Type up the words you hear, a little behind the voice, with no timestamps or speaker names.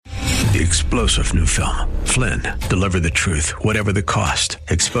The explosive new film, Flynn, deliver the truth, whatever the cost,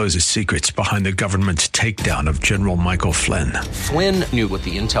 exposes secrets behind the government's takedown of General Michael Flynn. Flynn knew what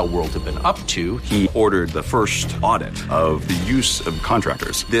the intel world had been up to. He ordered the first audit of the use of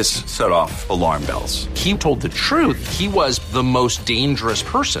contractors. This set off alarm bells. He told the truth. He was the most dangerous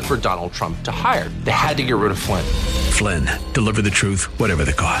person for Donald Trump to hire. They had to get rid of Flynn. Flynn, deliver the truth, whatever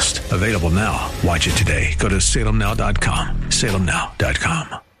the cost. Available now. Watch it today. Go to salemnow.com.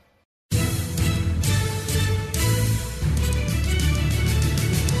 salemnow.com.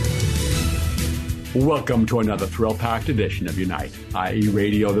 Welcome to another thrill-packed edition of Unite, i.e.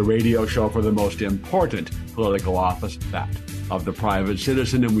 Radio, the radio show for the most important political office, that of the private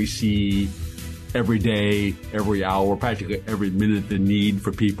citizen. And we see every day, every hour, practically every minute, the need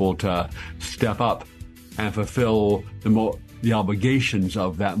for people to step up and fulfill the obligations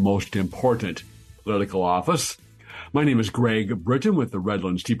of that most important political office. My name is Greg Britton with the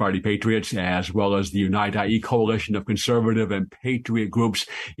Redlands Tea Party Patriots, as well as the Unite IE coalition of conservative and patriot groups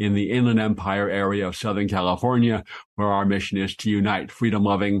in the Inland Empire area of Southern California, where our mission is to unite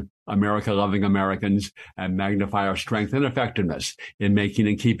freedom-loving, America-loving Americans and magnify our strength and effectiveness in making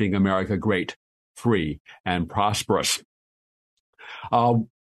and keeping America great, free, and prosperous.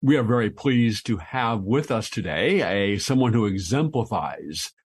 We are very pleased to have with us today someone who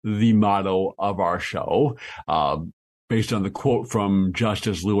exemplifies the motto of our show, based on the quote from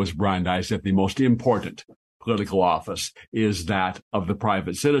Justice Louis Brandeis, that the most important political office is that of the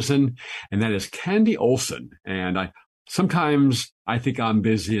private citizen, and that is Candy Olson. And sometimes I think I'm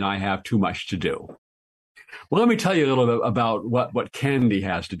busy and I have too much to do. Well, let me tell you a little bit about what Candy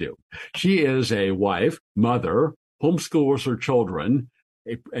has to do. She is a wife, mother, homeschools her children,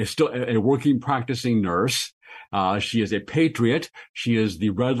 a working, practicing nurse. She is a patriot. She is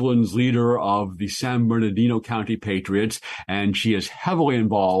the Redlands leader of the San Bernardino County Patriots, and she is heavily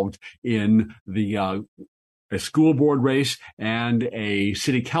involved in a school board race and a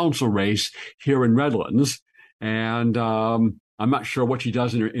city council race here in Redlands. And I'm not sure what she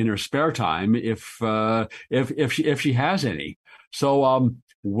does in her spare time, if she has any. So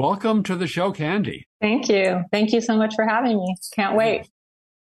welcome to the show, Candy. Thank you. Thank you so much for having me. Can't wait.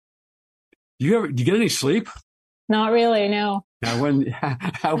 Do you get any sleep? Not really, no. I wouldn't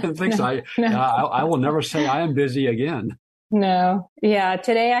think so. I will never say I am busy again. No. Yeah.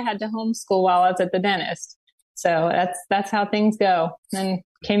 Today I had to homeschool while I was at the dentist. So that's how things go. And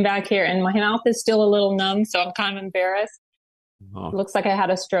came back here and my mouth is still a little numb, so I'm kind of embarrassed. Oh. It looks like I had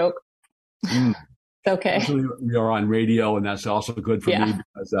a stroke. It's okay. Actually, we are on radio, and that's also good for me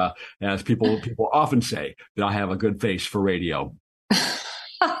because, as people often say, that I have a good face for radio.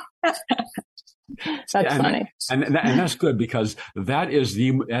 That's funny. And that's good, because that is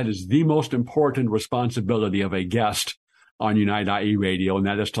the most important responsibility of a guest on Unite IE Radio, and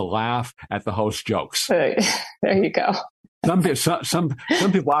that is to laugh at the host's jokes. There you go. Some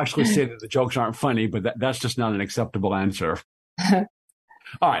people actually say that the jokes aren't funny, but that's just not an acceptable answer.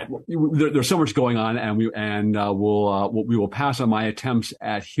 All right, there's so much going on, and we will pass on my attempts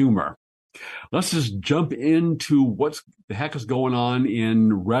at humor. Let's just jump into what the heck is going on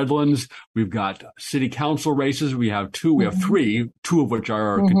in Redlands. We've got city council races. We have three, two of which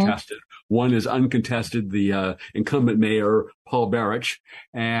are contested. One is uncontested, the incumbent mayor, Paul Barrich.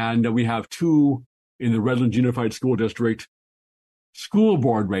 And we have two in the Redlands Unified School District school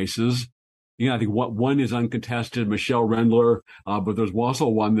board races. I think one is uncontested, Michelle Rendler, but there's also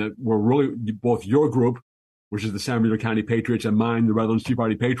one that we're really, both your group, which is the San Bernardino County Patriots, and mine, the Redlands Tea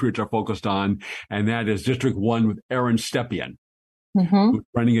Party Patriots, are focused on, and that is District 1 with Aaron Stepien, who's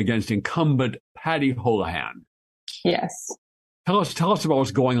running against incumbent Patty Holohan. Yes. Tell us about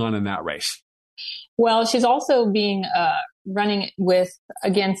what's going on in that race. Well, she's also being running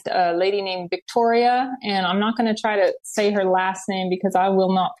against a lady named Victoria, and I'm not going to try to say her last name because I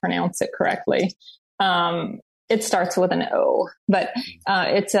will not pronounce it correctly. It starts with an O, but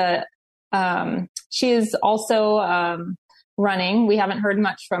she is also running. We haven't heard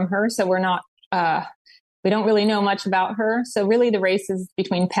much from her, so we don't really know much about her. So really the race is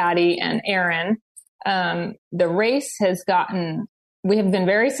between Patty and Aaron. The race we have been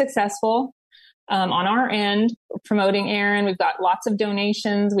very successful on our end promoting Aaron. We've got lots of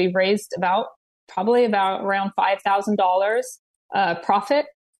donations. We've raised probably around $5,000 profit.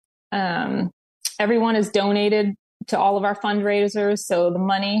 Everyone has donated to all of our fundraisers. So the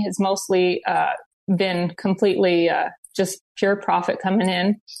money has mostly been completely just pure profit coming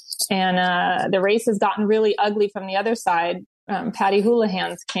in. And the race has gotten really ugly from the other side, Patty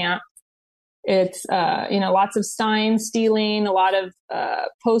Houlihan's camp. It's, lots of sign stealing, a lot of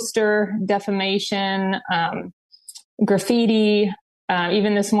poster defamation, graffiti,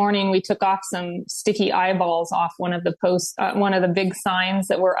 Even this morning, we took off some sticky eyeballs off one of the big signs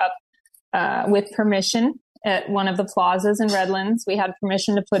that were up with permission at one of the plazas in Redlands. We had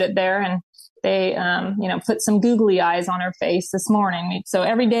permission to put it there, and they, put some googly eyes on her face this morning. So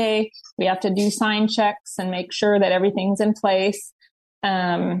every day we have to do sign checks and make sure that everything's in place.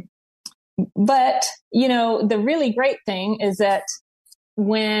 But, the really great thing is that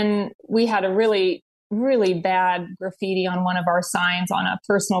when we had a really, really bad graffiti on one of our signs on a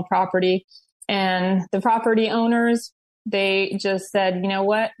personal property, and the property owners, they just said, you know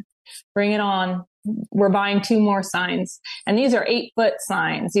what, bring it on. We're buying 2 more signs. And these are 8-foot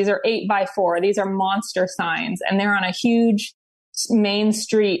signs. These are 8x4. These are monster signs. And they're on a huge main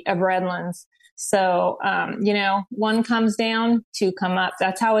street of Redlands. So, one comes down, 2 come up.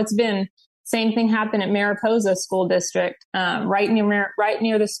 That's how it's been. Same thing happened at Mariposa School District, right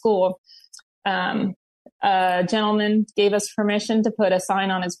near the school. A gentleman gave us permission to put a sign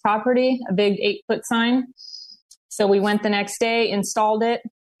on his property, a big 8-foot sign. So we went the next day, installed it,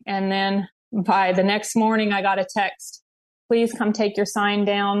 and then by the next morning, I got a text, please come take your sign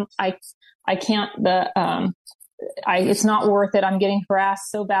down. I can't, it's not worth it. I'm getting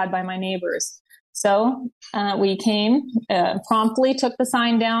harassed so bad by my neighbors. So, we came, promptly took the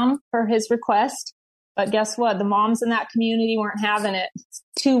sign down per his request. But guess what? The moms in that community weren't having it.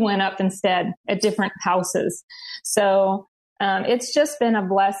 2 went up instead at different houses. So, it's just been a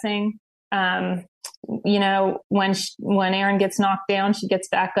blessing. When Erin gets knocked down, she gets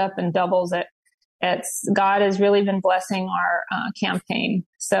back up and doubles it. God has really been blessing our campaign.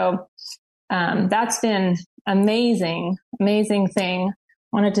 So that's been amazing thing.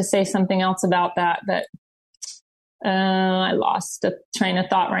 Wanted to say something else about that, but I lost the train of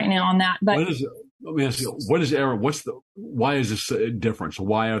thought right now on that. But let me ask you, what is Erin? Why is this different?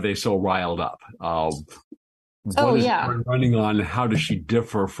 Why are they so riled up? Erin running on? How does she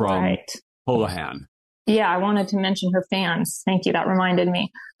differ from Houlihan? Yeah, I wanted to mention her fans. Thank you. That reminded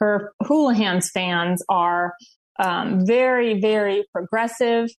me. Her Houlihan's fans are very, very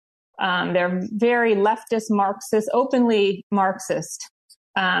progressive. They're very leftist Marxist, openly Marxist.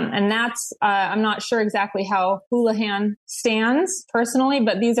 And that's, I'm not sure exactly how Houlihan stands personally,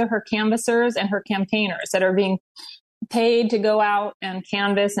 but these are her canvassers and her campaigners that are being paid to go out and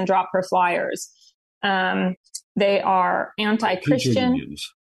canvass and drop her flyers. They are anti-Christian.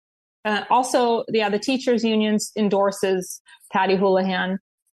 The teachers unions endorses Patty Houlihan.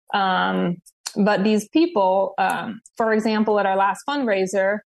 But these people, for example, at our last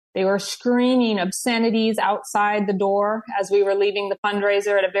fundraiser, they were screaming obscenities outside the door as we were leaving the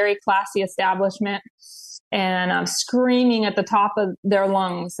fundraiser at a very classy establishment, and screaming at the top of their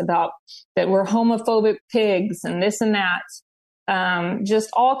lungs about that we're homophobic pigs and this and that. Just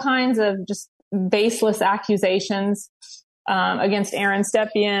all kinds of just baseless accusations against Erin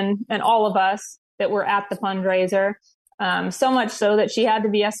Stepien and all of us that were at the fundraiser. So much so that she had to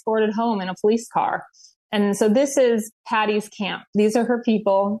be escorted home in a police car. And so this is Patty's camp. These are her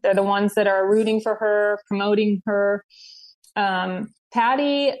people. They're the ones that are rooting for her, promoting her.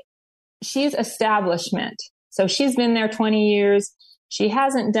 Patty, she's establishment. So she's been there 20 years. She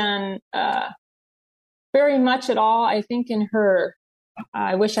hasn't done very much at all. I think in her,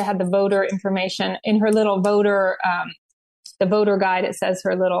 I wish I had the voter information. In her little voter, the voter guide, it says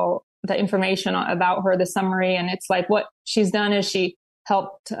the information about her, the summary. And it's like what she's done is she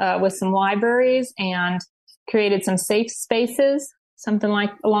helped with some libraries and created some safe spaces, something like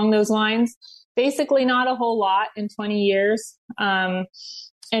along those lines. Basically not a whole lot in 20 years. And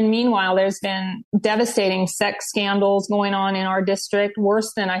meanwhile, there's been devastating sex scandals going on in our district,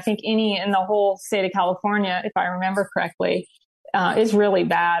 worse than I think any in the whole state of California, if I remember correctly. It's really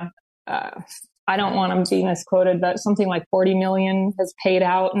bad. I don't want to be misquoted, but something like 40 million has paid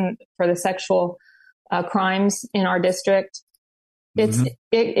out for the sexual crimes in our district.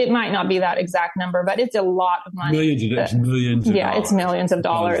 It might not be that exact number, but it's a lot of money. Millions. It's millions of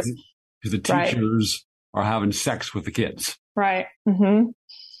dollars. Because the teachers are having sex with the kids. Right. Mm-hmm.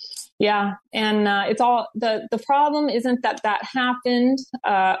 Yeah. And it's all the problem isn't that happened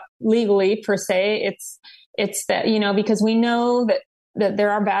legally per se. It's that, because we know that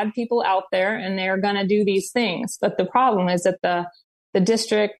there are bad people out there and they're going to do these things. But the problem is that the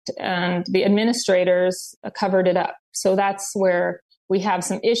district and the administrators covered it up. So that's where we have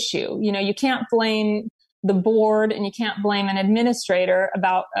some issue. You can't blame the board and you can't blame an administrator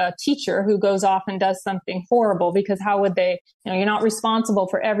about a teacher who goes off and does something horrible, because how would they, you're not responsible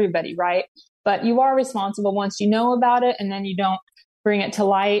for everybody, right? But you are responsible once you know about it, and then you don't bring it to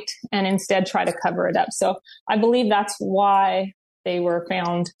light and instead try to cover it up. So I believe that's why they were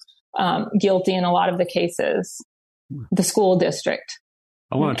found guilty in a lot of the cases, the school district.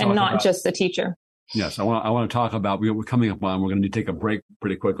 and not just the teacher. Yes, I want to talk about, we're coming up on, we're going to take a break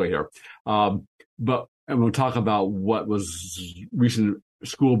pretty quickly here. But we'll talk about what was recent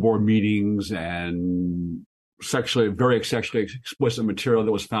school board meetings and very sexually explicit material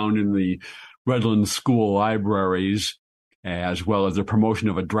that was found in the Redlands school libraries, as well as the promotion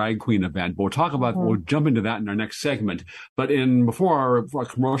of a drag queen event. But we'll talk about, we'll jump into that in our next segment. But before our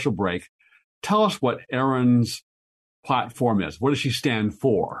commercial break, tell us what Erin's platform is. What does she stand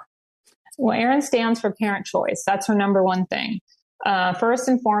for? Well, Erin stands for parent choice. That's her number one thing. First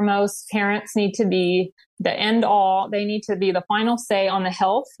and foremost, parents need to be the end all. They need to be the final say on the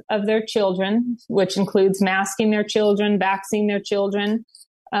health of their children, which includes masking their children, vaccinating their children.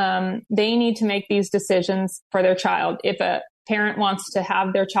 They need to make these decisions for their child. If a parent wants to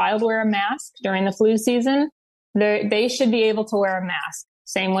have their child wear a mask during the flu season, they should be able to wear a mask.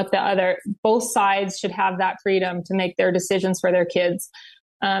 Same with the other. Both sides should have that freedom to make their decisions for their kids.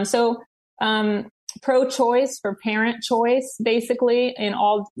 Pro-choice for parent choice, basically, in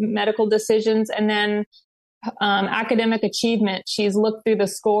all medical decisions. And then academic achievement. She's looked through the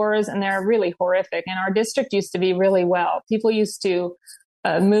scores, and they're really horrific. And our district used to be really well. People used to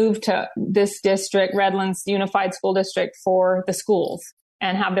move to this district, Redlands Unified School District, for the schools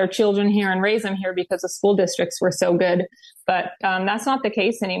and have their children here and raise them here because the school districts were so good. But that's not the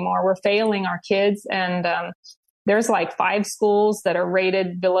case anymore. We're failing our kids, and there's like 5 schools that are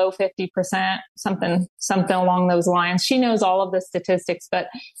rated below 50%, something along those lines. She knows all of the statistics, but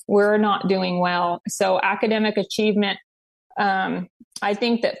we're not doing well. So academic achievement, I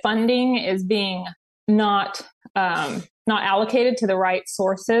think that funding is being not allocated to the right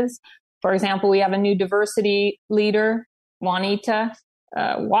sources. For example, we have a new diversity leader, Juanita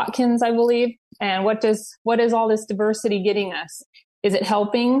Watkins, I believe. And what is all this diversity getting us? Is it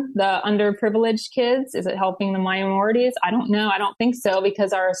helping the underprivileged kids? Is it helping the minorities? I don't know. I don't think so,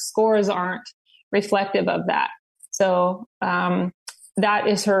 because our scores aren't reflective of that. So that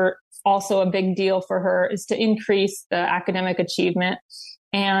is also a big deal for her, is to increase the academic achievement.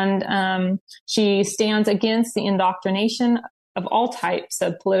 And she stands against the indoctrination of all types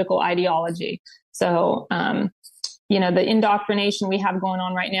of political ideology. So, the indoctrination we have going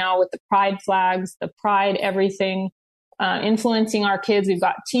on right now with the pride flags, the pride everything, influencing our kids. We've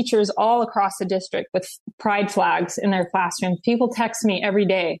got teachers all across the district with pride flags in their classrooms. People text me every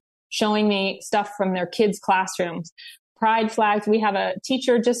day showing me stuff from their kids' classrooms. Pride flags. We have a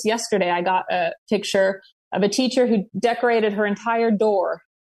teacher just yesterday. I got a picture of a teacher who decorated her entire door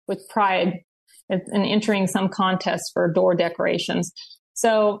with pride and entering some contest for door decorations.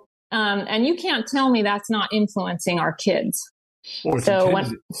 So, and you can't tell me that's not influencing our kids. Or it's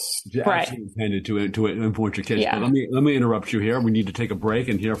intended to influence your kids. Yeah. But let me interrupt you here. We need to take a break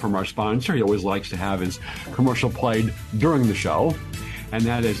and hear from our sponsor. He always likes to have his commercial played during the show. And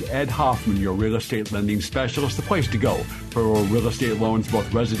that is Ed Hoffman, your real estate lending specialist, the place to go for real estate loans,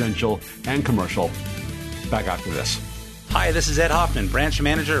 both residential and commercial. Back after this. Hi, this is Ed Hoffman, branch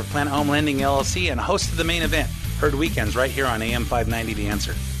manager of Planet Home Lending LLC and host of The Main Event, heard weekends right here on AM 590 The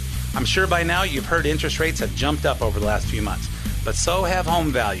Answer. I'm sure by now you've heard interest rates have jumped up over the last few months, but so have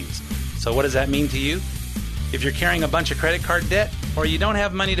home values. So what does that mean to you? If you're carrying a bunch of credit card debt, or you don't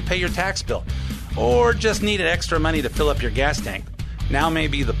have money to pay your tax bill, or just needed extra money to fill up your gas tank, now may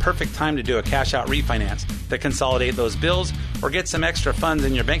be the perfect time to do a cash-out refinance to consolidate those bills or get some extra funds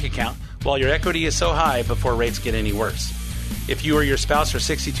in your bank account while your equity is so high before rates get any worse. If you or your spouse are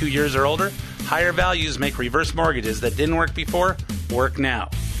 62 years or older, higher values make reverse mortgages that didn't work before work now.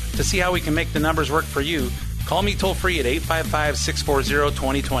 To see how we can make the numbers work for you, call me toll-free at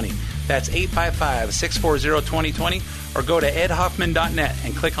 855-640-2020. That's 855-640-2020, or go to edhoffman.net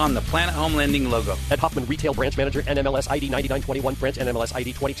and click on the Planet Home Lending logo. Ed Hoffman, Retail Branch Manager, NMLS ID 9921, Branch NMLS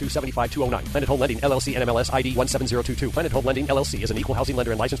ID 2275209. Planet Home Lending, LLC, NMLS ID 17022. Planet Home Lending, LLC is an equal housing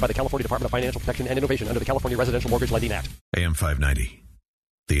lender and licensed by the California Department of Financial Protection and Innovation under the California Residential Mortgage Lending Act. AM 590,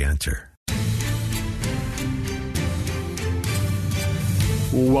 The Answer.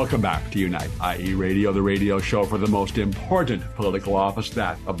 Welcome back to Unite, i.e. Radio, the radio show for the most important political office,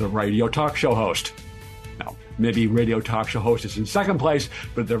 that of the radio talk show host. Now, maybe radio talk show host is in second place,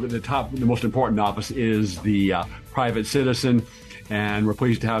 but the most important office is the private citizen. And we're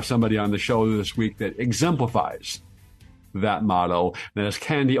pleased to have somebody on the show this week that exemplifies that motto. That is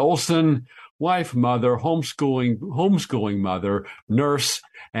Candy Olson, wife, mother, homeschooling mother, nurse,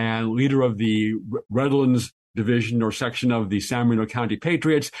 and leader of the Redlands division or section of the San Bernardino County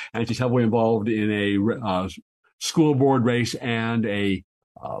Patriots, and she's heavily involved in a school board race and a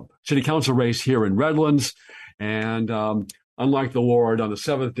city council race here in Redlands. And unlike the Lord, on the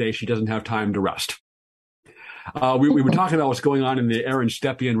seventh day, she doesn't have time to rest. We were talking about what's going on in the Aaron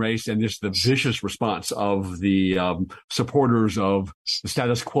Stepien race and just the vicious response of the supporters of the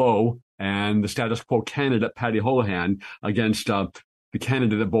status quo and the status quo candidate, Patty Holohan, against the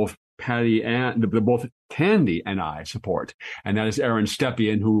candidate that both Candy and I support. And that is Aaron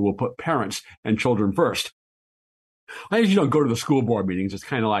Stepien, who will put parents and children first. I usually don't go to the school board meetings. It's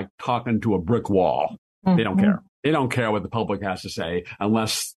kind of like talking to a brick wall. Mm-hmm. They don't care. They don't care what the public has to say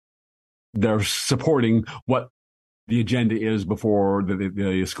unless they're supporting what the agenda is before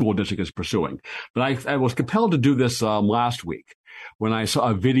the school district is pursuing. But I was compelled to do this last week when I saw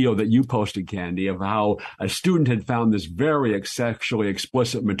a video that you posted, Candy, of how a student had found this very sexually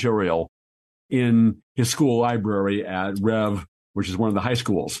explicit material in his school library at Rev, which is one of the high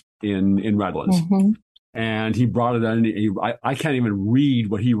schools in Redlands. Mm-hmm. And he brought it in. I can't even read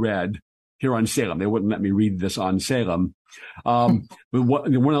what he read here on Salem. They wouldn't let me read this on Salem. But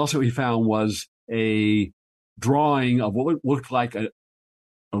what else he found was a drawing of what looked like a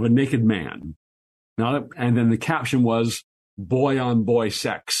naked man. And then the caption was boy on boy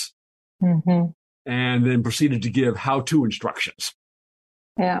sex. Mm-hmm. And then proceeded to give how-to instructions.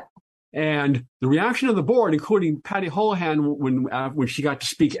 Yeah. And the reaction of the board, including Patty Holohan, when she got to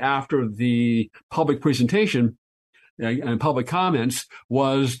speak after the public presentation and public comments,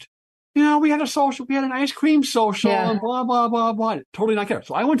 was, we had an ice cream social, and blah, blah, blah, blah. Totally not care.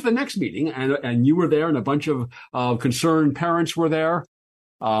 So I went to the next meeting, and you were there, and a bunch of concerned parents were there,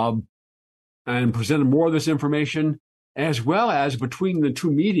 and presented more of this information, as well as between the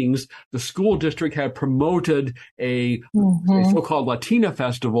two meetings, the school district had promoted a so-called Latina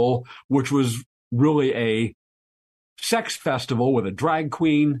festival, which was really a sex festival with a drag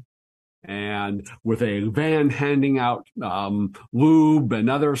queen and with a van handing out lube and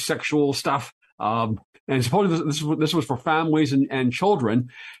other sexual stuff. And supposedly this was for families and children.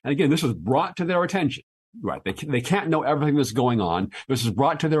 And again, this was brought to their attention. Right. They can't know everything that's going on. This is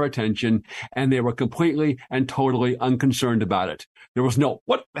brought to their attention, and they were completely and totally unconcerned about it. There was no,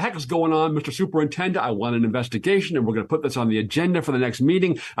 what the heck is going on, Mr. Superintendent? I want an investigation, and we're going to put this on the agenda for the next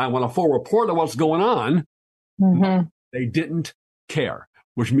meeting. I want a full report of what's going on. Mm-hmm. They didn't care,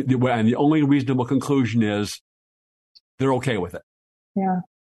 and the only reasonable conclusion is they're okay with it. Yeah.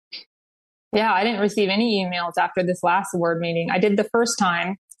 Yeah, I didn't receive any emails after this last board meeting. I did the first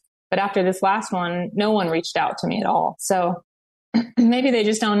time. But after this last one, no one reached out to me at all. So maybe they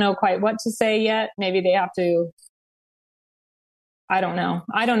just don't know quite what to say yet. Maybe they have to, I don't know.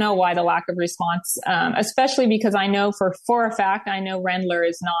 I don't know why the lack of response, especially because I know for a fact, I know Rendler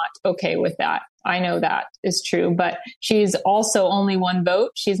is not okay with that. I know that is true, but she's also only one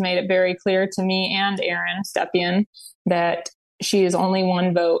vote. She's made it very clear to me and Aaron Stepien that she is only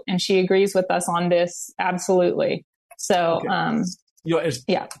one vote, and she agrees with us on this. Absolutely. So, okay.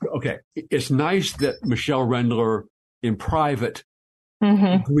 Okay. It's nice that Michelle Rendler in private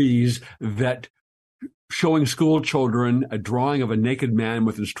agrees that showing school children a drawing of a naked man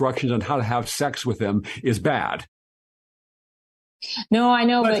with instructions on how to have sex with him is bad. No, I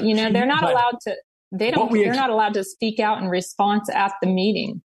know, but they're not allowed to. They're not allowed to speak out in response at the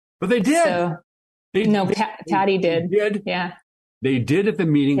meeting. But they did. So, Patty did. Yeah. They did at the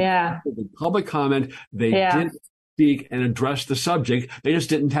meeting. Yeah. The public comment. They did speak and address the subject. They just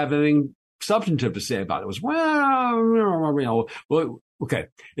didn't have anything substantive to say about it. It was, okay.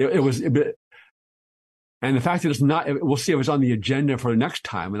 It was, and the fact that it's not, we'll see if it's on the agenda for next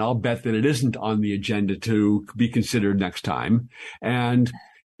time, and I'll bet that it isn't on the agenda to be considered next time. And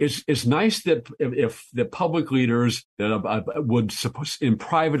it's nice that if the public leaders that would in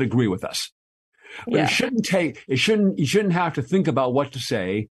private agree with us. But you shouldn't have to think about what to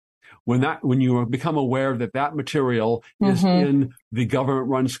say when you become aware that material is in the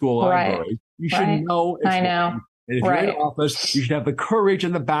government-run school library. You should know. I know. And if you're in office, you should have the courage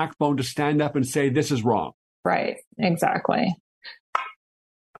and the backbone to stand up and say, this is wrong. Right. Exactly.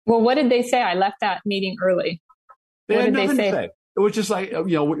 Well, what did they say? I left that meeting early. What did they say? It was just like,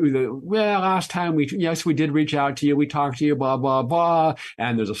 last time we did reach out to you. We talked to you, blah, blah, blah.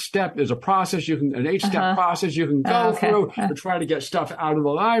 And there's a process an 8-step process you can go through to try to get stuff out of the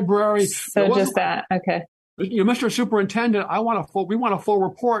library. So just that. Okay. Mr. Superintendent, we want a full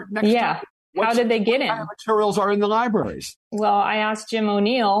report next time. How did they get in? What materials are in the libraries? Well, I asked Jim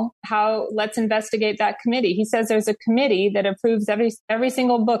O'Neill let's investigate that committee. He says there's a committee that approves every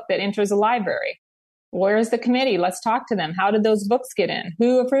single book that enters a library. Where's the committee? Let's talk to them. How did those books get in?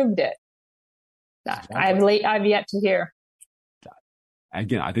 Who approved it? Exactly. I've yet to hear.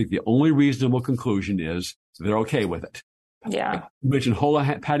 Again, I think the only reasonable conclusion is they're okay with it. Yeah. You mentioned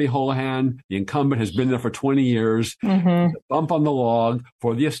Patty Holohan, the incumbent, has been there for 20 years. Mm-hmm. Bump on the log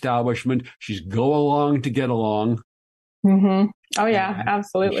for the establishment. She's go along to get along. Mm-hmm. Oh, yeah,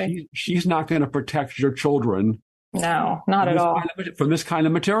 absolutely. She's not going to protect your children. No, not at all. From this kind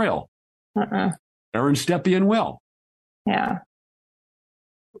of material. Aaron Stepien will. Yeah.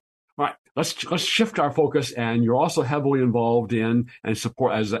 All right, let's shift our focus, and you're also heavily involved in and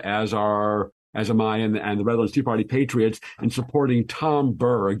support as am I and the Redlands Tea Party Patriots in supporting Tom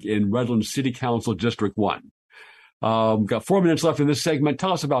Berg in Redlands City Council District 1. Got 4 minutes left in this segment.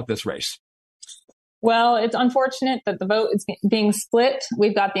 Tell us about this race. Well, it's unfortunate that the vote is being split.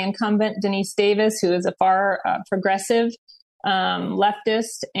 We've got the incumbent, Denise Davis, who is a far progressive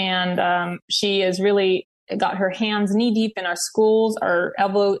leftist, and she has really got her hands knee deep in our schools, or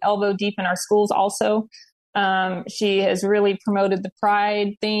elbow deep in our schools also. She has really promoted the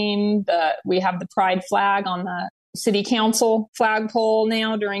Pride theme. We have the Pride flag on the city council flagpole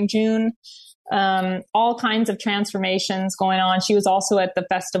now during June. All kinds of transformations going on. She was also at the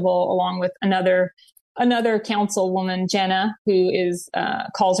festival along with another councilwoman, Jenna, who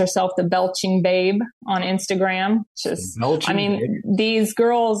calls herself the Belching Babe on Instagram. These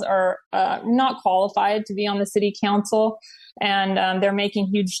girls are not qualified to be on the city council, and they're making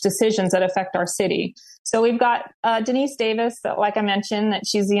huge decisions that affect our city. So we've got Denise Davis, like I mentioned, that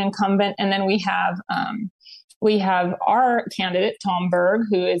she's the incumbent, and then we have our candidate, Tom Berg,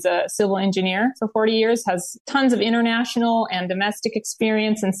 who is a civil engineer for 40 years, has tons of international and domestic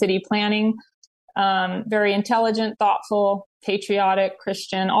experience in city planning. Very intelligent, thoughtful, patriotic,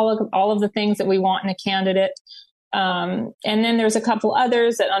 Christian, all of the things that we want in a candidate. And then there's a couple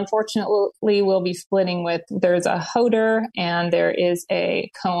others that unfortunately we'll be splitting with. There's a Hoder and there is a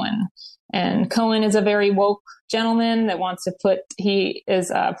Cohen. And Cohen is a very woke gentleman that wants to he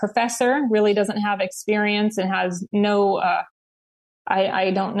is a professor, really doesn't have experience and has no,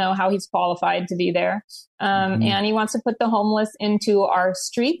 I don't know how he's qualified to be there. And he wants to put the homeless into our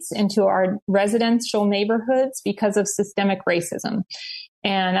streets, into our residential neighborhoods because of systemic racism.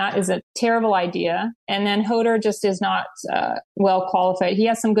 And that is a terrible idea. And then Hoder just is not well qualified. He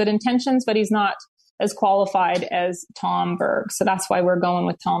has some good intentions, but he's not as qualified as Tom Berg. So that's why we're going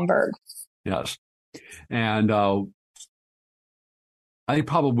with Tom Berg. Yes. And I think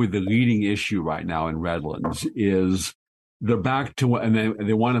probably the leading issue right now in Redlands is they're back to, and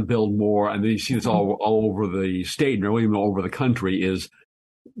they want to build more, and you see this all over the state and really even all over the country, is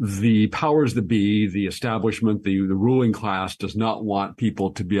the powers that be, the establishment, the ruling class does not want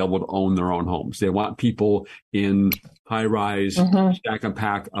people to be able to own their own homes. They want people in high-rise, stack and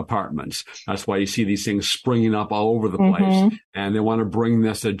pack apartments. That's why you see these things springing up all over the place. And they want to bring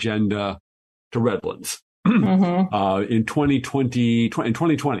this agenda to Redlands. In 2020,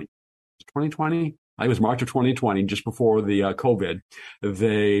 I think it was March of 2020, just before the COVID,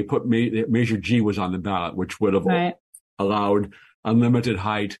 they put Measure G was on the ballot, which would have allowed unlimited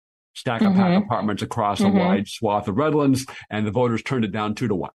height stack and pack apartments across a wide swath of Redlands, and the voters turned it down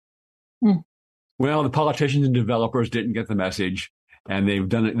 2-1. Well, the politicians and developers didn't get the message, and they've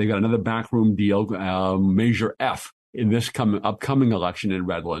done it. They've got another backroom deal, Measure F, in this upcoming election in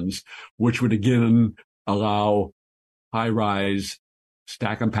Redlands, which would again allow high-rise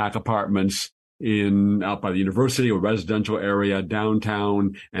stack and pack apartments out by the university or residential area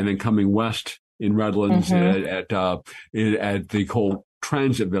downtown, and then coming west in Redlands at the coal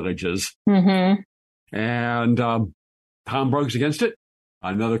transit villages. And Tom Berg's against it.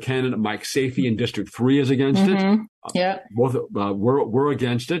 Another candidate, Mike Safey in District 3, is against it. Both we're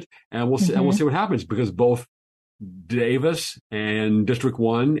against it, and we'll see what happens, because both Davis and District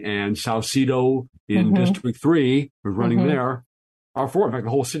 1 and Saucedo in District 3, who's running there, are for it. In fact,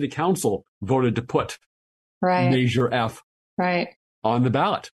 the whole city council voted to put Measure F on the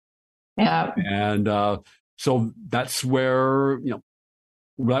ballot. And so that's where,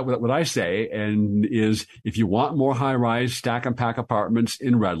 what I say, and is if you want more high-rise stack and pack apartments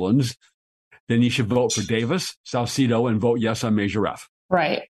in Redlands, then you should vote for Davis, Saucedo, and vote yes on Measure F.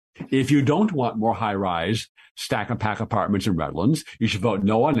 If you don't want more high-rise stack and pack apartments in Redlands, you should vote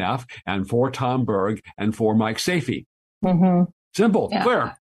no on F and for Tom Berg and for Mike Safey. Simple,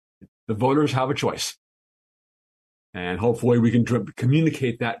 clear. The voters have a choice. And hopefully we can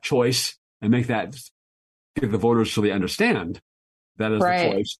communicate that choice and give the voters so they understand that is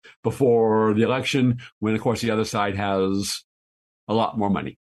the choice before the election, when, of course, the other side has a lot more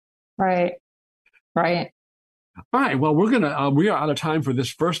money. All right. Well, we are out of time for this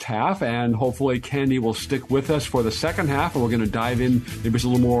first half, and hopefully Candy will stick with us for the second half, and we're going to dive in maybe a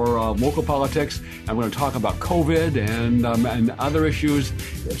little more local politics, and we're going to talk about COVID and other issues.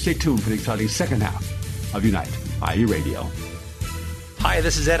 Stay tuned for the exciting second half of Unite. IE Radio. Hi,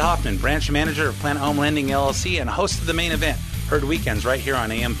 this is Ed Hoffman, branch manager of Planet Home Lending LLC and host of the main event, heard weekends right here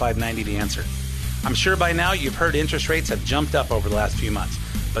on AM 590 The Answer. I'm sure by now you've heard interest rates have jumped up over the last few months,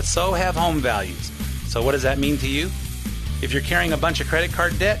 but so have home values. So what does that mean to you? If you're carrying a bunch of credit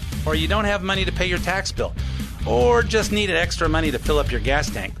card debt, or you don't have money to pay your tax bill, or just needed extra money to fill up your gas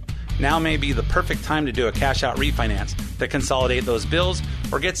tank, now may be the perfect time to do a cash-out refinance to consolidate those bills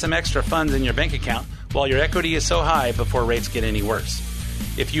or get some extra funds in your bank account while your equity is so high before rates get any worse.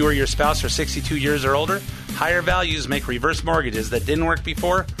 If you or your spouse are 62 years or older, higher values make reverse mortgages that didn't work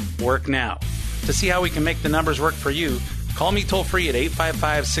before work now. To see how we can make the numbers work for you, call me toll-free at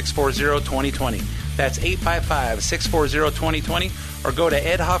 855-640-2020. That's 855-640-2020, or go to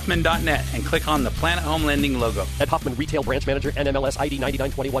edhoffman.net and click on the Planet Home Lending logo. Ed Hoffman, Retail Branch Manager, NMLS ID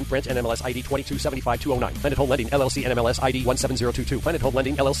 9921, Branch NMLS ID 2275209. Planet Home Lending, LLC, NMLS ID 17022. Planet Home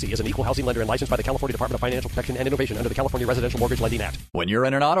Lending, LLC is an equal housing lender and licensed by the California Department of Financial Protection and Innovation under the California Residential Mortgage Lending Act. When you're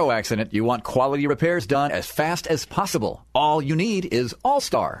in an auto accident, you want quality repairs done as fast as possible. All you need is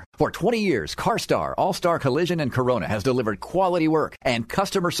All-Star. For 20 years, CarStar, All-Star Collision, and Corona has delivered quality work and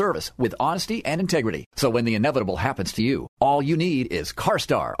customer service with honesty and integrity. So when the inevitable happens to you, all you need is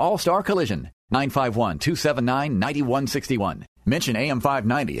CarStar, All-Star Collision. 951-279-9161. Mention AM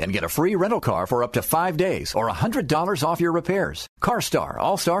 590 and get a free rental car for up to 5 days or $100 off your repairs. CarStar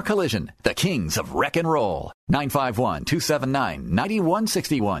All-Star Collision, the kings of wreck and roll.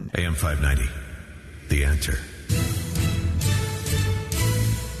 951-279-9161. AM 590, The Answer.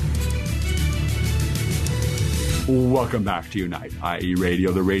 Welcome back to Unite, IE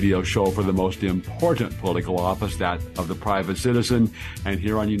Radio, the radio show for the most important political office, that of the private citizen. And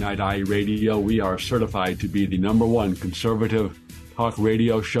here on Unite IE Radio, we are certified to be the #1 conservative talk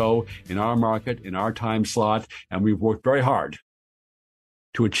radio show in our market, in our time slot, and we've worked very hard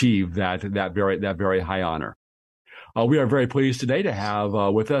to achieve that very high honor. We are very pleased today to have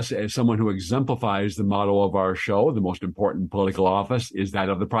with us as someone who exemplifies the motto of our show. The most important political office is that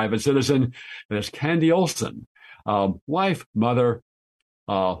of the private citizen. That is Candy Olson. Wife, mother,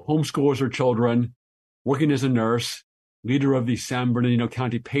 homeschools her children, working as a nurse, leader of the San Bernardino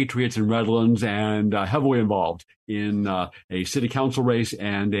County Patriots in Redlands, and heavily involved in a city council race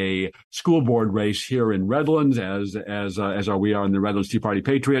and a school board race here in Redlands, as we are in the Redlands Tea Party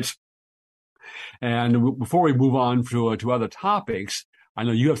Patriots. And before we move on to other topics, I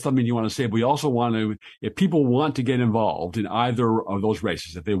know you have something you want to say, but we also want to, if people want to get involved in either of those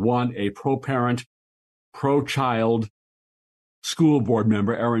races, if they want a pro-parent, pro-child school board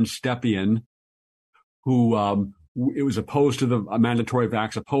member, Aaron Stepien, who it was opposed to the mandatory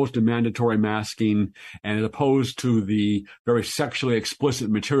vax, opposed to mandatory masking, and opposed to the very sexually explicit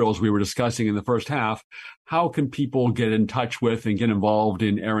materials we were discussing in the first half. How can people get in touch with and get involved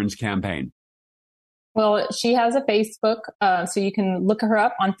in Aaron's campaign? Well, she has a Facebook, so you can look her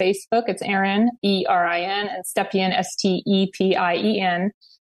up on Facebook. It's Erin, E-R-I-N, and Stepien, S-T-E-P-I-E-N.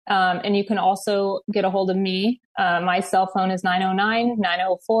 And you can also get a hold of me. My cell phone is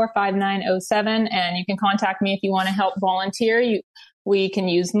 909-904-5907. And you can contact me if you want to help volunteer. We can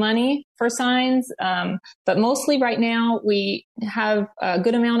use money for signs. But mostly right now, we have a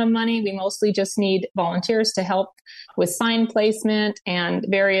good amount of money. We mostly just need volunteers to help with sign placement and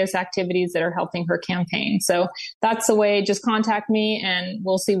various activities that are helping her campaign. So that's the way. Just contact me and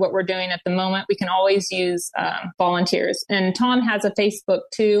we'll see what we're doing at the moment. We can always use volunteers. And Tom has a Facebook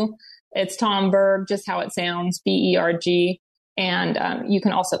too. It's Tom Berg, just how it sounds, B-E-R-G. And you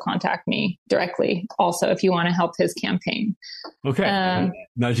can also contact me directly also if you want to help his campaign. Okay.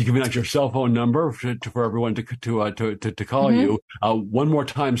 Now, as you give out your cell phone number for everyone to call you, one more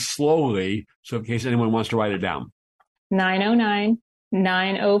time slowly, so in case anyone wants to write it down.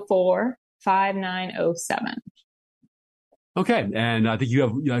 909-904-5907. Okay, and I think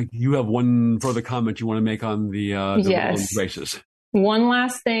you have one further comment you want to make on the races. One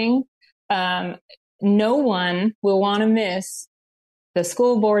last thing. No one will want to miss the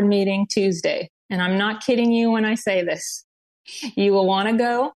school board meeting Tuesday. And I'm not kidding you when I say this. You will want to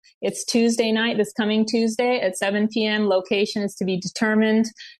go. It's Tuesday night, this coming Tuesday at 7 p.m. Location is to be determined.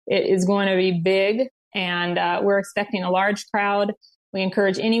 It is going to be big, and we're expecting a large crowd. We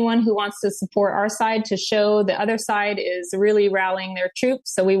encourage anyone who wants to support our side to show the other side is really rallying their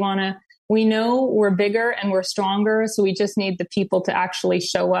troops. So we know we're bigger and we're stronger, so we just need the people to actually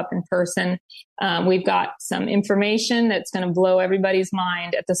show up in person. We've got some information that's going to blow everybody's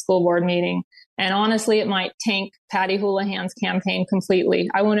mind at the school board meeting. And honestly, it might tank Patty Houlihan's campaign completely.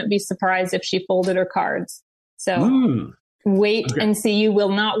 I wouldn't be surprised if she folded her cards. So wait and see. You will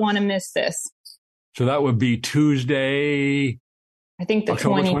not want to miss this. So that would be Tuesday. I think the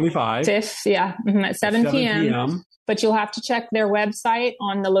October 25th. Yeah, at 7 p.m. But you'll have to check their website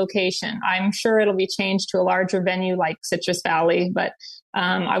on the location. I'm sure it'll be changed to a larger venue like Citrus Valley, but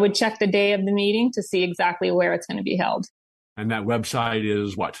I would check the day of the meeting to see exactly where it's going to be held. And that website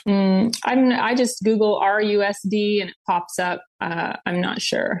is what? I just Google RUSD and it pops up. I'm not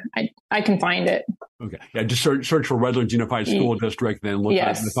sure. I can find it. Okay. Yeah, just search for Redlands Unified School District, then look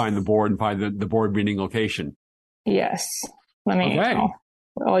to find the board and find the board meeting location. Yes. Let me. Okay.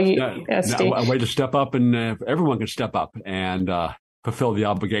 A way to step up, and everyone can step up and fulfill the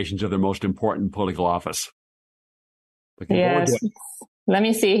obligations of their most important political office. Yes. Let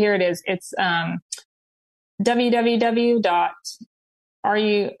me see. Here it is. It's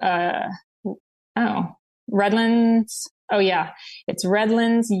Redlands. Oh yeah, it's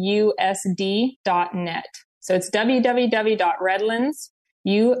redlandsusd.net. So it's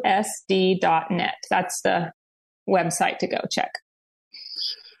www.redlandsusd.net. That's the website to go check.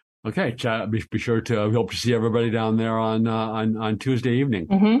 Okay, be sure to. We hope to see everybody down there on Tuesday evening.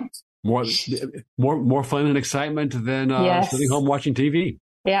 Mm-hmm. More fun and excitement than sitting home watching TV.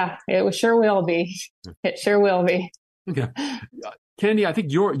 Yeah, it sure will be. It sure will be. Okay, Candy, I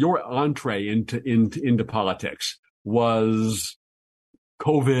think your entree into politics was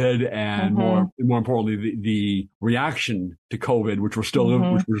COVID, and more importantly, the reaction to COVID, which we're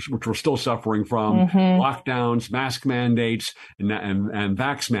still which we're still suffering from, lockdowns, mask mandates, and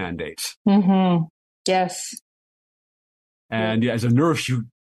vax mandates. Mm-hmm. Yes. And as a nurse, you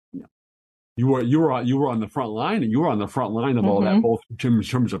were on the front line, and you were on the front line of all that, both in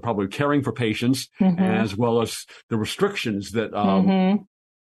terms of probably caring for patients, as well as the restrictions that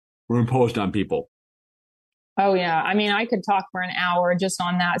were imposed on people. Oh, yeah. I mean, I could talk for an hour just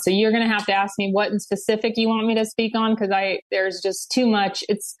on that. So you're going to have to ask me what in specific you want me to speak on, because there's just too much.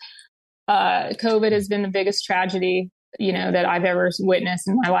 It's COVID has been the biggest tragedy, that I've ever witnessed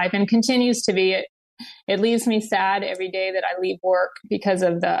in my life, and continues to be. It leaves me sad every day that I leave work because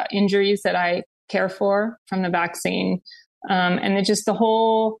of the injuries that I care for from the vaccine. And it's just the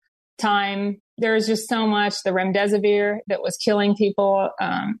whole time, there was just so much. The remdesivir that was killing people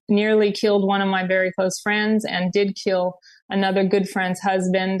nearly killed one of my very close friends, and did kill another good friend's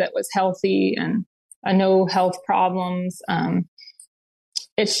husband that was healthy and no health problems.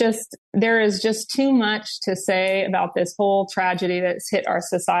 It's just, there is just too much to say about this whole tragedy that's hit our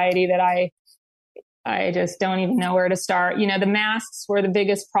society that I just don't even know where to start. The masks were the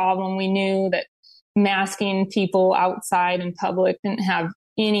biggest problem. We knew that masking people outside in public didn't have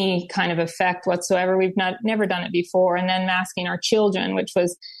any kind of effect whatsoever. We've never done it before. And then masking our children, which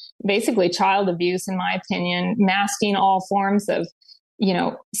was basically child abuse, in my opinion, masking all forms of,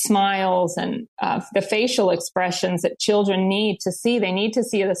 smiles and the facial expressions that children need to see. They need to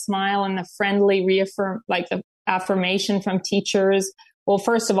see the smile and the friendly the affirmation from teachers. Well,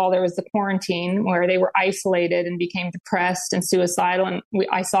 first of all, there was the quarantine where they were isolated and became depressed and suicidal. And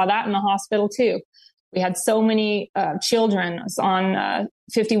I saw that in the hospital too. We had so many children on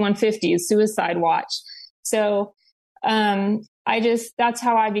 5150's suicide watch. So that's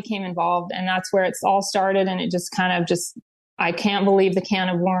how I became involved. And that's where it's all started. And it just kind of I can't believe the can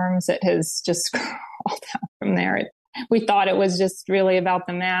of worms that has just crawled out from there. We thought it was just really about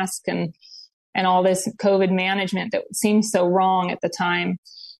the mask and all this COVID management that seemed so wrong at the time.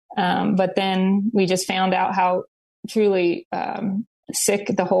 But then we just found out how truly sick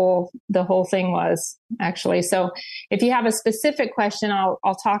the whole thing was, actually. So if you have a specific question, I'll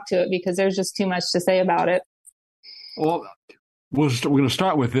talk to it, because there's just too much to say about it. Well, we're going to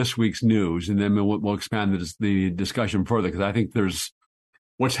start with this week's news, and then we'll expand the discussion further, because I think there's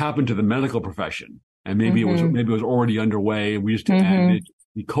what's happened to the medical profession, and maybe it was already underway. We just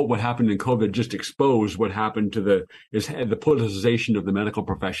what happened in COVID just exposed what happened to the politicization of the medical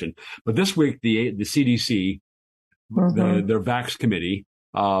profession. But this week, the CDC, their Vax committee,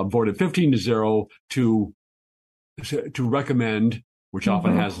 voted 15-0 to recommend, which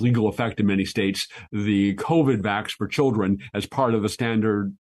often has legal effect in many states, the COVID vax for children as part of the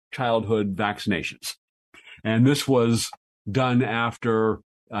standard childhood vaccinations. And this was done after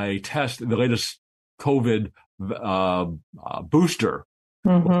a test, the latest COVID booster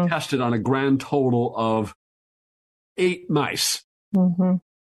was tested on a grand total of 8 mice. 8.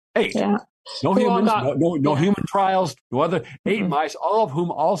 Yeah. No humans, no human trials, no other 8 mice, all of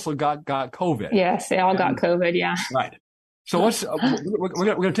whom also got COVID. Yes, they all got COVID. Yeah. Right. So let's we're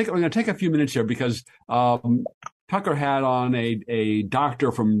going to take a few minutes here, because Tucker had on a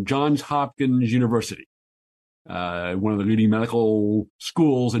doctor from Johns Hopkins University, one of the leading medical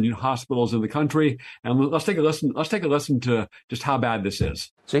schools and hospitals in the country. And let's take a listen. Let's take a listen to just how bad this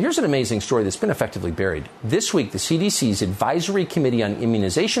is. So here's an amazing story that's been effectively buried. This week, the CDC's Advisory Committee on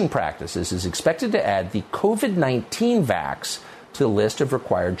Immunization Practices is expected to add the COVID-19 vax to the list of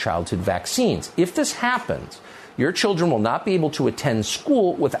required childhood vaccines. If this happens, your children will not be able to attend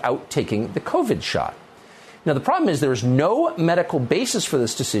school without taking the COVID shot. Now, the problem is there is no medical basis for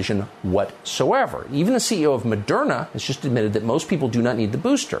this decision whatsoever. Even the CEO of Moderna has just admitted that most people do not need the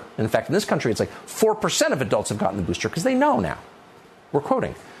booster. And in fact, in this country, it's like 4% of adults have gotten the booster because they know now. We're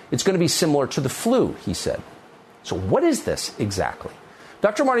quoting, "It's going to be similar to the flu," he said. So what is this exactly?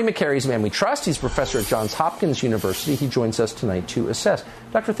 Dr. Marty Makary is a man we trust. He's a professor at Johns Hopkins University. He joins us tonight to assess.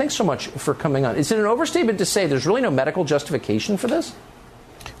 Doctor, thanks so much for coming on. Is it an overstatement to say there's really no medical justification for this?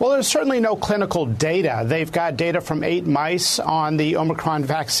 Well, there's certainly no clinical data. They've got data from 8 mice on the Omicron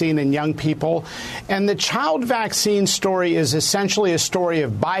vaccine in young people. And the child vaccine story is essentially a story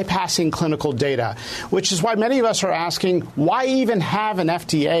of bypassing clinical data, which is why many of us are asking, why even have an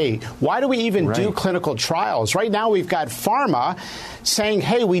FDA? Why do we even do clinical trials? Right now, we've got pharma saying,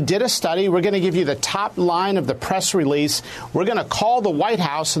 hey, we did a study. We're going to give you the top line of the press release. We're going to call the White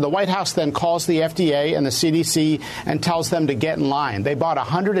House, and the White House then calls the FDA and the CDC and tells them to get in line. They bought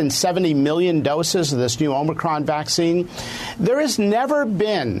 170 million doses of this new Omicron vaccine. There has never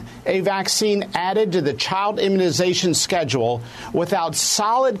been a vaccine added to the child immunization schedule without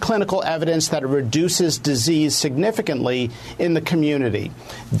solid clinical evidence that it reduces disease significantly in the community.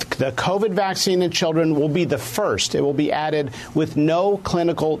 The COVID vaccine in children will be the first. It will be added with no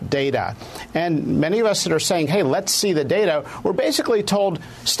clinical data. And many of us that are saying, hey, let's see the data, we're basically told,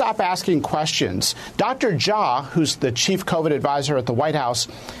 stop asking questions. Dr. Jha, who's the chief COVID advisor at the White House,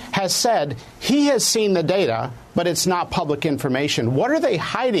 has said he has seen the data, but it's not public information. What are they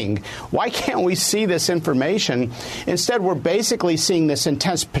hiding? Why can't we see this information? Instead, we're basically seeing this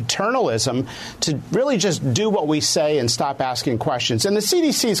intense paternalism to really just do what we say and stop asking questions. And the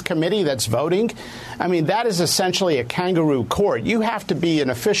CDC's committee that's voting, I mean, that is essentially a kangaroo court. You have to be an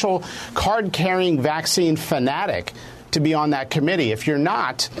official card-carrying vaccine fanatic to be on that committee. If you're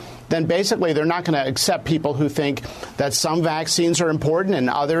not, then basically they're not going to accept people who think that some vaccines are important and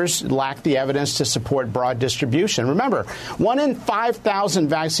others lack the evidence to support broad distribution. Remember, 1 in 5,000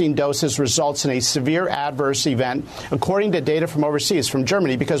 vaccine doses results in a severe adverse event, according to data from overseas, from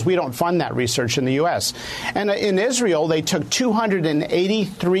Germany, because we don't fund that research in the U.S. And in Israel, they took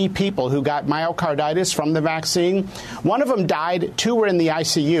 283 people who got myocarditis from the vaccine. One of them died. 2 were in the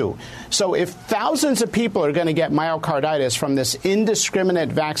ICU. So if thousands of people are going to get myocarditis from this indiscriminate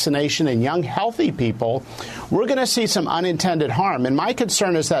vaccination in young, healthy people, we're going to see some unintended harm. And my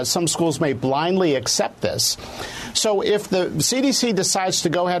concern is that some schools may blindly accept this. So if the CDC decides to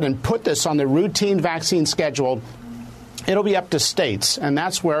go ahead and put this on the routine vaccine schedule, it'll be up to states. And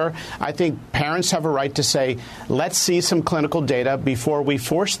that's where I think parents have a right to say, let's see some clinical data before we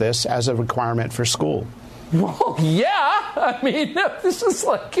force this as a requirement for school. Well, yeah. I mean, this is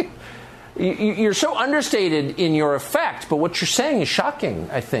like... You're so understated in your effect, but what you're saying is shocking,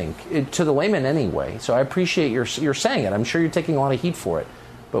 I think, to the layman anyway. So I appreciate your saying it. I'm sure you're taking a lot of heat for it,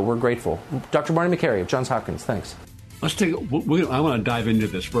 but we're grateful. Dr. Marty Makary of Johns Hopkins, thanks. I want to dive into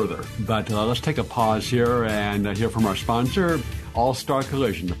this further, but let's take a pause here and hear from our sponsor, All-Star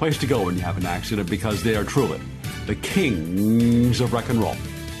Collision, the place to go when you have an accident, because they are truly the kings of wreck and roll.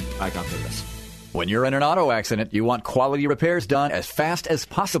 Back after this. When you're in an auto accident, you want quality repairs done as fast as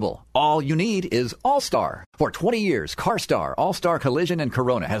possible. All you need is All-Star. For 20 years, CarStar, All-Star Collision, and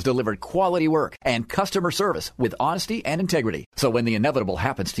Corona has delivered quality work and customer service with honesty and integrity. So when the inevitable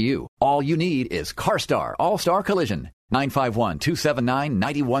happens to you, all you need is CarStar, All-Star Collision.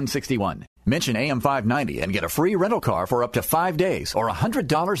 951-279-9161. Mention AM590 and get a free rental car for up to 5 days or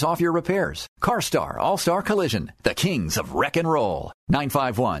 $100 off your repairs. CarStar All-Star Collision, the kings of wreck and roll.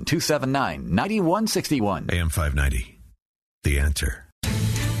 951-279-9161. AM590, the answer.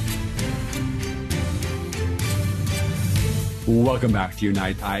 Welcome back to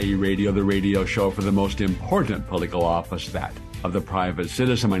Unite IE Radio, the radio show for the most important political office, that of the private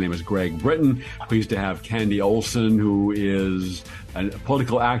citizen. My name is Greg Britton. Pleased to have Candy Olson, who is a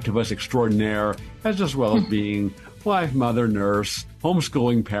political activist extraordinaire, as well as being wife, mother, nurse,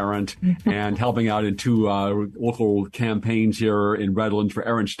 homeschooling parent, and helping out in 2 local campaigns here in Redlands for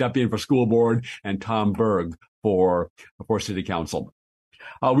Aaron Stepien for school board and Tom Berg for city council.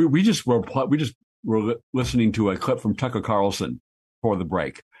 We just were listening to a clip from Tucker Carlson for the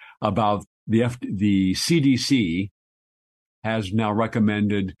break about the CDC has now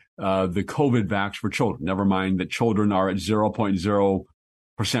recommended the COVID vax for children. Never mind that children are at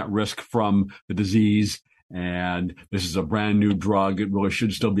 0.0% risk from the disease, and this is a brand new drug. It really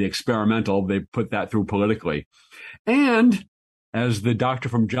should still be experimental. They put that through politically. And as the doctor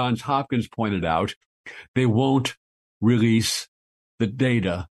from Johns Hopkins pointed out, they won't release the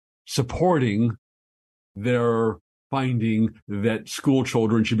data supporting their finding that school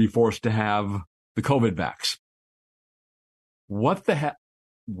children should be forced to have the COVID vax. What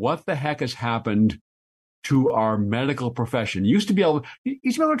the heck has happened to our medical profession? You used to be able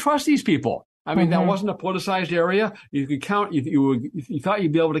to trust these people. I mean, that wasn't a politicized area. You could count. You thought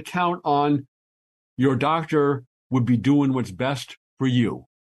you'd be able to count on your doctor would be doing what's best for you.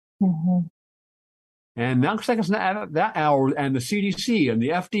 And now, it's that hour, and the CDC and the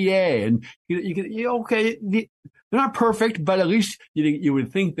FDA, and they're not perfect, but at least you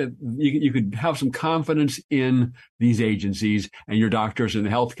would think that you could have some confidence in these agencies and your doctors and the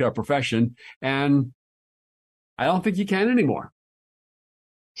healthcare profession. And I don't think you can anymore.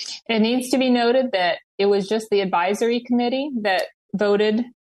 It needs to be noted that it was just the advisory committee that voted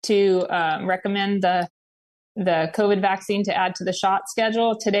to recommend the COVID vaccine to add to the shot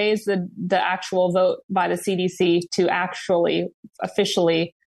schedule. Today is the actual vote by the CDC to actually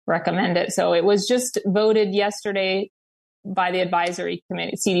officially recommend it. So it was just voted yesterday by the advisory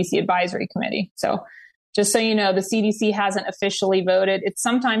committee, CDC advisory committee. So just so you know, the CDC hasn't officially voted. It's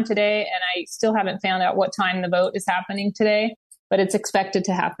sometime today, and I still haven't found out what time the vote is happening today, but it's expected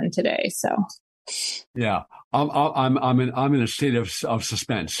to happen today. So. Yeah, I'm in a state of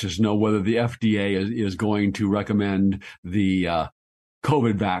suspense to know whether the FDA is going to recommend the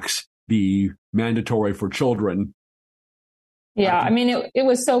COVID vax be mandatory for children. Yeah, I mean, it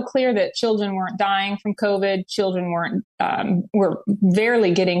was so clear that children weren't dying from COVID. Children were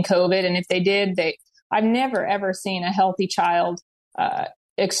barely getting COVID, and if they did, I've never ever seen a healthy child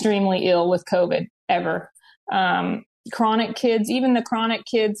extremely ill with COVID ever. Chronic kids, even the chronic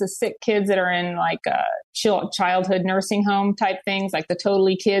kids, the sick kids that are in like childhood nursing home type things, like the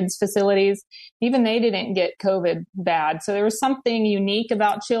Totally Kids facilities, even they didn't get COVID bad. So there was something unique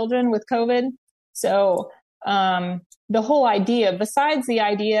about children with COVID. So the whole idea, besides the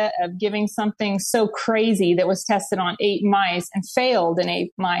idea of giving something so crazy that was tested on 8 mice and failed in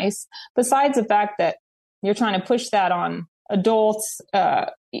 8 mice, besides the fact that you're trying to push that on adults,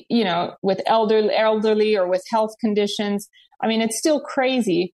 with elderly or with health conditions. I mean, it's still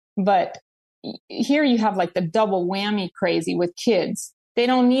crazy, but here you have like the double whammy crazy with kids. They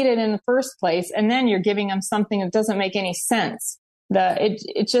don't need it in the first place. And then you're giving them something that doesn't make any sense.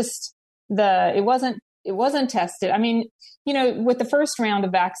 It wasn't tested. I mean, with the first round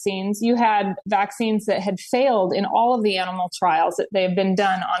of vaccines, you had vaccines that had failed in all of the animal trials that they have been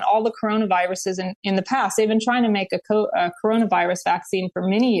done on all the coronaviruses in the past. They've been trying to make a coronavirus vaccine for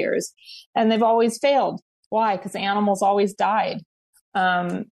many years, and they've always failed. Why? Because animals always died.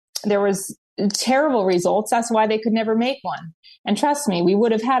 There was terrible results. That's why they could never make one. And trust me, we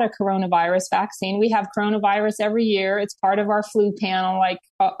would have had a coronavirus vaccine. We have coronavirus every year. It's part of our flu panel, like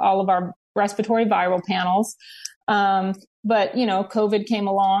all of our respiratory viral panels. But, COVID came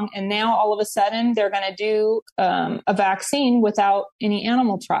along, and now all of a sudden they're going to do a vaccine without any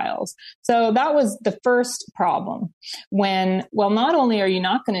animal trials. So that was the first problem not only are you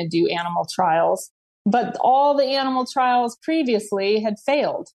not going to do animal trials, but all the animal trials previously had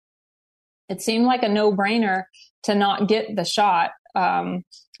failed. It seemed like a no-brainer to not get the shot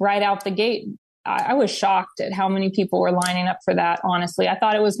right out the gate. I was shocked at how many people were lining up for that, honestly. I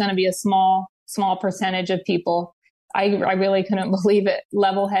thought it was going to be a small percentage of people. I really couldn't believe it.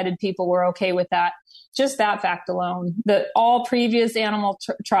 Level-headed people were okay with that. Just that fact alone, that all previous animal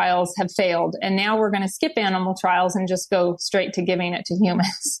trials have failed. And now we're going to skip animal trials and just go straight to giving it to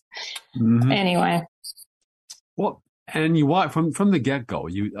humans. Anyway. Well, and you want from the get-go,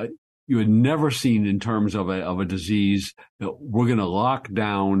 you had never seen in terms of a disease that we're going to lock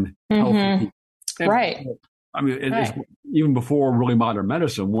down healthy people. Right. I mean, it's even before really modern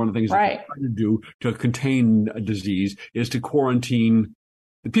medicine, one of the things that they're trying to do to contain a disease is to quarantine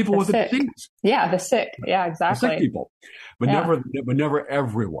the people with the disease. Yeah, the sick. Yeah, exactly. The sick people, but never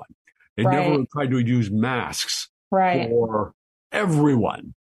everyone. They never tried to use masks for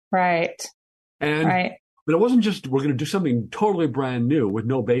everyone. Right. And but it wasn't just we're going to do something totally brand new with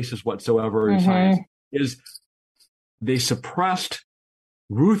no basis whatsoever in science. Is they suppressed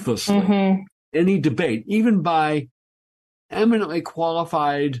ruthlessly any debate, even by eminently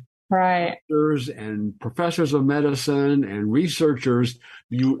qualified doctors and professors of medicine and researchers.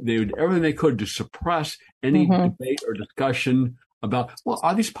 They did everything they could to suppress any debate or discussion about, well,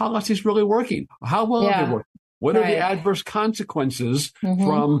 are these policies really working? How well are they working? What are the adverse consequences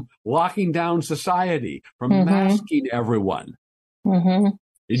from locking down society, from masking everyone?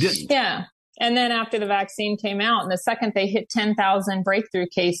 They didn't. Yeah. And then after the vaccine came out, and the second they hit 10,000 breakthrough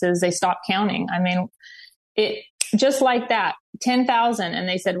cases, they stopped counting. I mean, it just like that, 10,000. And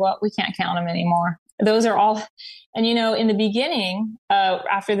they said, well, we can't count them anymore. Those are all. And, in the beginning,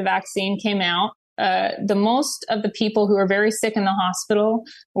 after the vaccine came out, the most of the people who were very sick in the hospital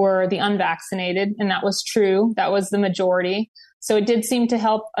were the unvaccinated. And that was true. That was the majority. So it did seem to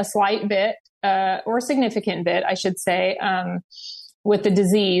help a slight bit, or a significant bit, I should say, with the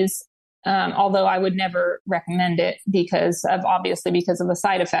disease. Although I would never recommend it because of the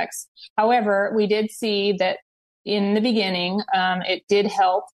side effects. However, we did see that in the beginning, it did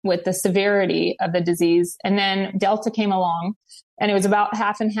help with the severity of the disease. And then Delta came along, and it was about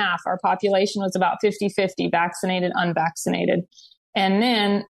half and half. Our population was about 50-50, vaccinated, unvaccinated. And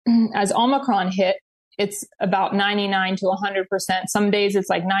then as Omicron hit, it's about 99 to 100%. Some days it's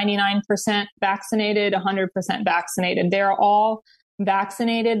like 99% vaccinated, 100% vaccinated. They're all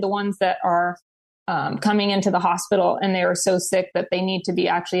vaccinated, the ones that are coming into the hospital, and they are so sick that they need to be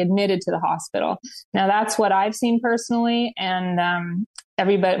actually admitted to the hospital. Now, that's what I've seen personally, and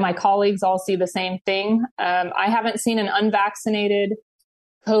my colleagues all see the same thing. I haven't seen an unvaccinated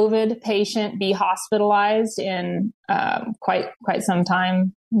COVID patient be hospitalized in quite some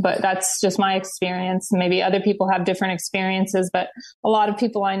time, but that's just my experience. Maybe other people have different experiences, but a lot of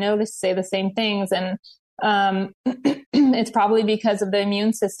people I know say the same things, and it's probably because of the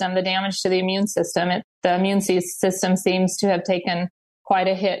immune system, the damage to the immune system. The immune system seems to have taken quite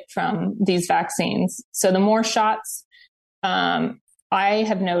a hit from these vaccines. So the more shots, I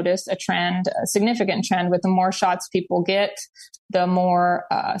have noticed a significant trend with the more shots people get, the more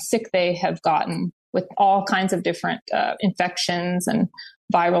sick they have gotten with all kinds of different infections and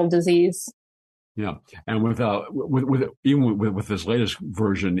viral disease. Yeah, and with this latest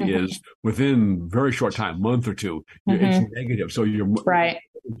version is within very short time, month or two, it's negative. So you're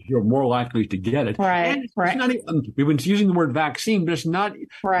more likely to get it. Right. It's not even, we've been using the word vaccine, but it's not.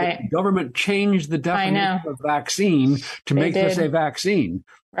 Right. The government changed the definition of vaccine to make this a vaccine.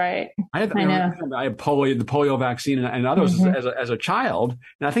 Right. I had polio, the polio vaccine, and others as a child,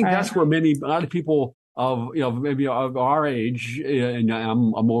 and I think that's where a lot of people of maybe of our age, and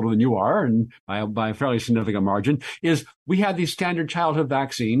I'm older than you are, and by a fairly significant margin, is we had these standard childhood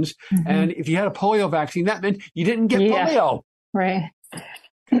vaccines, and if you had a polio vaccine, that meant you didn't get polio, right?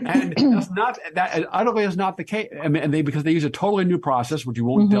 And that's not that utterly is not the case. And because they use a totally new process, which you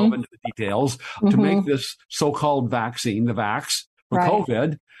won't delve into the details, to make this so-called vaccine, the vax for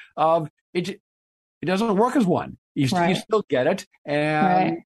COVID. It doesn't work as one. You still get it,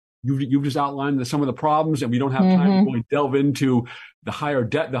 and you've just outlined some of the problems, and we don't have time to really delve into the higher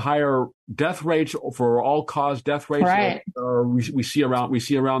death rates for all-cause death rates that we see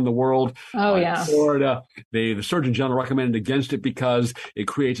around the world. Florida, the Surgeon General recommended against it because it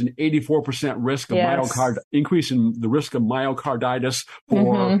creates an 84% risk of increase in the risk of myocarditis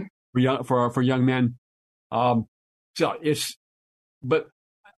for young men.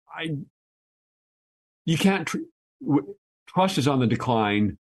 You can't. Trust is on the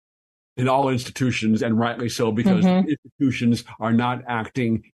decline in all institutions, and rightly so, because institutions are not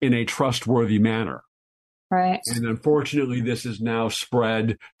acting in a trustworthy manner. Right. And unfortunately, this is now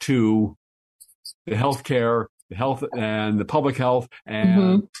spread to the healthcare, the health, and the public health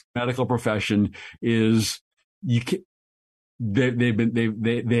and medical profession. They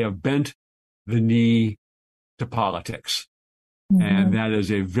have bent the knee to politics. And that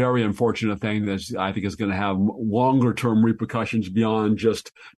is a very unfortunate thing that I think is going to have longer term repercussions beyond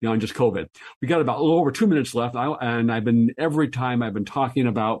just COVID. We got about a little over 2 minutes left. Every time I've been talking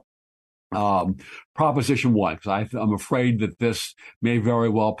about Proposition 1, because I'm afraid that this may very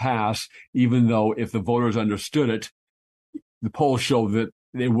well pass, even though if the voters understood it, the polls show that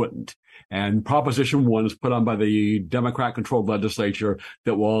they wouldn't. And Proposition 1 is put on by the Democrat-controlled legislature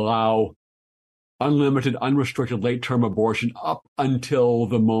that will allow unlimited, unrestricted late-term abortion up until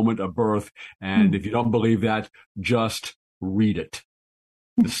the moment of birth. And if you don't believe that, just read it.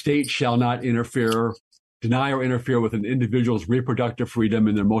 The state shall not deny or interfere with an individual's reproductive freedom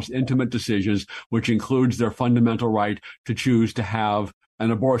in their most intimate decisions, which includes their fundamental right to choose to have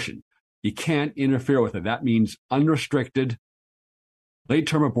an abortion. You can't interfere with it. That means unrestricted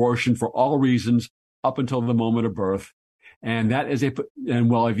late-term abortion for all reasons up until the moment of birth. And that is if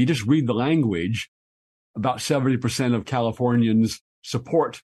you just read the language, about 70% of Californians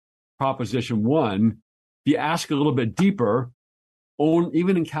support Proposition 1. If you ask a little bit deeper,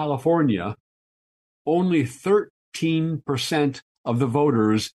 even in California, only 13% of the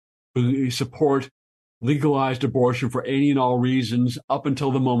voters support legalized abortion for any and all reasons up until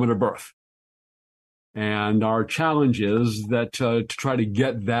the moment of birth. And our challenge is that to try to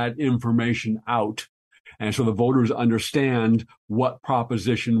get that information out. And so the voters understand what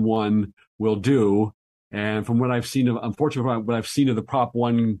Proposition 1 will do. And from what I've seen of, unfortunately, what I've seen of the Prop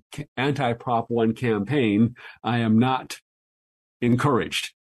 1, anti-Prop 1 campaign, I am not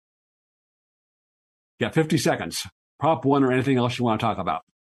encouraged. Yeah, 50 seconds. Prop 1 or anything else you want to talk about.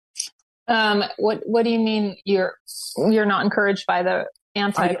 What do you mean you're not encouraged by the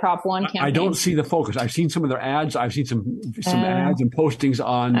anti-Prop 1 campaign? I don't see the focus. I've seen some of their ads. I've seen some ads and postings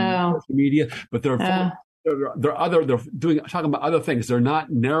on social media, but they're talking about other things. They're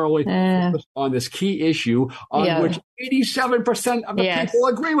not narrowly focused on this key issue on which 87% of the people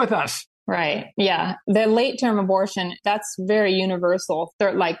agree with us. Right. Yeah. The late term abortion, that's very universal.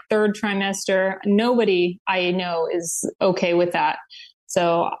 Third trimester, nobody I know is okay with that.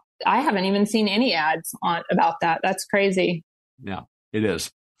 So I haven't even seen any ads about that. That's crazy. Yeah, it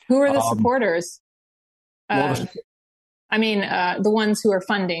is. Who are the supporters? The ones who are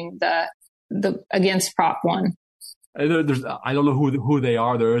funding the against Prop 1. I don't know who they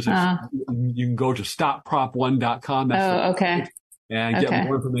are. There is you can go to stopprop1.com. That's okay. And get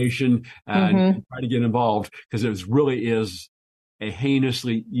more information and try to get involved, because it really is a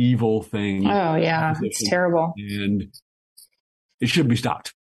heinously evil thing. Oh yeah, it's terrible, and it should be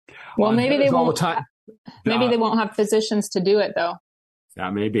stopped. Well, maybe they won't. Maybe they won't have physicians to do it, though. Yeah,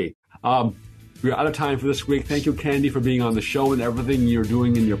 maybe. We're out of time for this week. Thank you, Candy, for being on the show and everything you're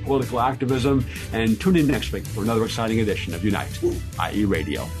doing in your political activism. And tune in next week for another exciting edition of Unite, IE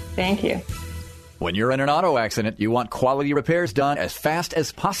Radio. Thank you. When you're in an auto accident, you want quality repairs done as fast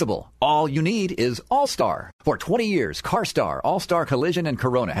as possible. All you need is All-Star. For 20 years, CarStar, All-Star Collision, and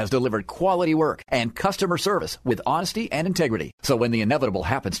Corona has delivered quality work and customer service with honesty and integrity. So when the inevitable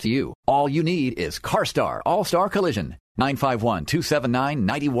happens to you, all you need is CarStar, All-Star Collision.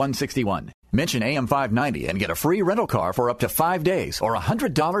 951-279-9161. Mention AM590 and get a free rental car for up to 5 days or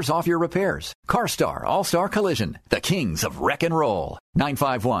 $100 off your repairs. CarStar All-Star Collision, the kings of wreck and roll.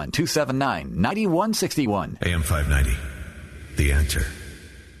 951-279-9161. AM590, The Answer.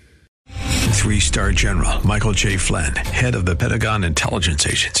 3-star General Michael J. Flynn, head of the Pentagon Intelligence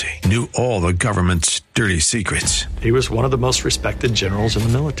Agency, knew all the government's dirty secrets. He was one of the most respected generals in the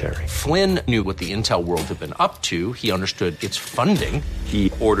military. Flynn knew what the intel world had been up to. He understood its funding.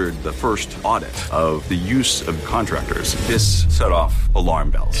 He ordered the first audit of the use of contractors. This set off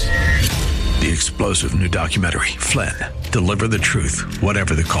alarm bells. The explosive new documentary, Flynn, Deliver the Truth,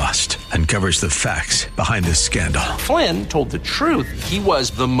 Whatever the Cost, uncovers the facts behind this scandal. Flynn told the truth. He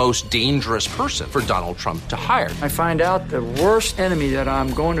was the most dangerous person for Donald Trump to hire. I find out the worst enemy that I'm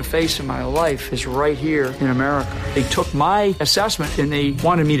going to face in my life is right here in America. They took my assessment and they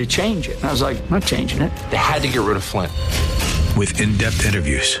wanted me to change it. And I was like, I'm not changing it. They had to get rid of Flynn. With in-depth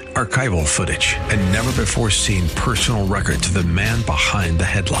interviews, archival footage, and never-before-seen personal records of the man behind the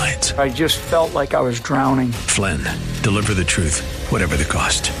headlines. I just felt like I was drowning. Flynn, Deliver the Truth, Whatever the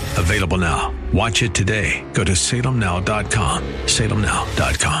Cost. Available now. Watch it today. Go to salemnow.com.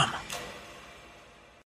 salemnow.com.